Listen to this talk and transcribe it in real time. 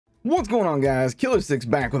What's going on, guys? Killer6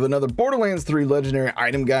 back with another Borderlands 3 Legendary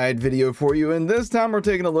Item Guide video for you, and this time we're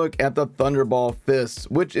taking a look at the Thunderball Fists,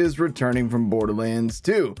 which is returning from Borderlands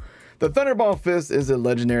 2. The Thunderball Fist is a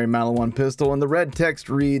legendary Maliwan pistol, and the red text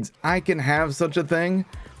reads, "I can have such a thing,"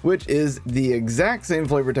 which is the exact same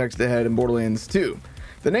flavor text it had in Borderlands 2.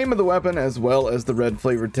 The name of the weapon, as well as the red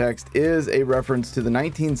flavor text, is a reference to the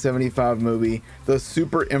 1975 movie The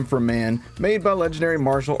Super Inframan, made by legendary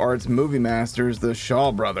martial arts movie masters, the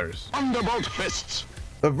Shaw Brothers. Thunderbolt Fists.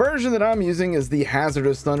 The version that I'm using is the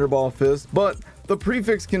hazardous Thunderball Fist, but the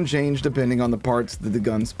prefix can change depending on the parts that the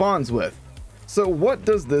gun spawns with. So what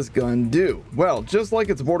does this gun do? Well, just like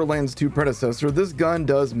its Borderlands 2 predecessor, this gun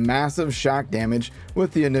does massive shock damage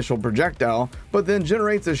with the initial projectile, but then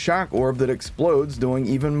generates a shock orb that explodes, doing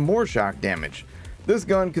even more shock damage. This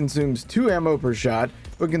gun consumes 2 ammo per shot,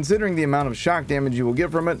 but considering the amount of shock damage you will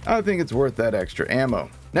get from it, I think it's worth that extra ammo.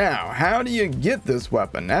 Now, how do you get this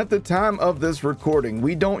weapon? At the time of this recording,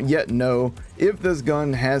 we don't yet know if this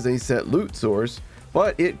gun has a set loot source,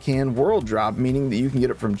 but it can world drop, meaning that you can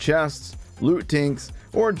get it from chests, loot tinks,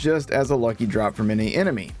 or just as a lucky drop from any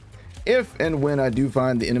enemy. If and when I do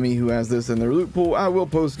find the enemy who has this in their loot pool, I will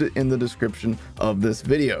post it in the description of this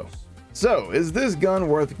video. So, is this gun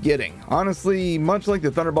worth getting? Honestly, much like the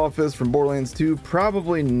Thunderball Fist from Borderlands 2,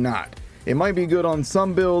 probably not. It might be good on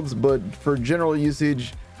some builds, but for general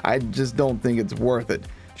usage, I just don't think it's worth it.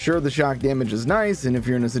 Sure, the shock damage is nice, and if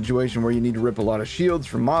you're in a situation where you need to rip a lot of shields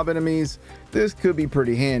from mob enemies, this could be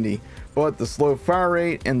pretty handy, but the slow fire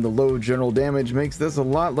rate and the low general damage makes this a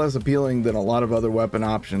lot less appealing than a lot of other weapon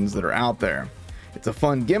options that are out there. It's a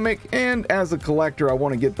fun gimmick, and as a collector I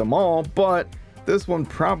want to get them all, but this one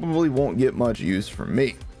probably won't get much use from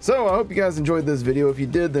me. So I hope you guys enjoyed this video. If you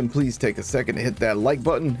did, then please take a second to hit that like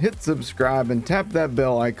button, hit subscribe, and tap that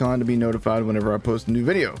bell icon to be notified whenever I post a new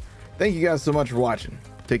video. Thank you guys so much for watching.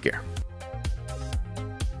 Take care.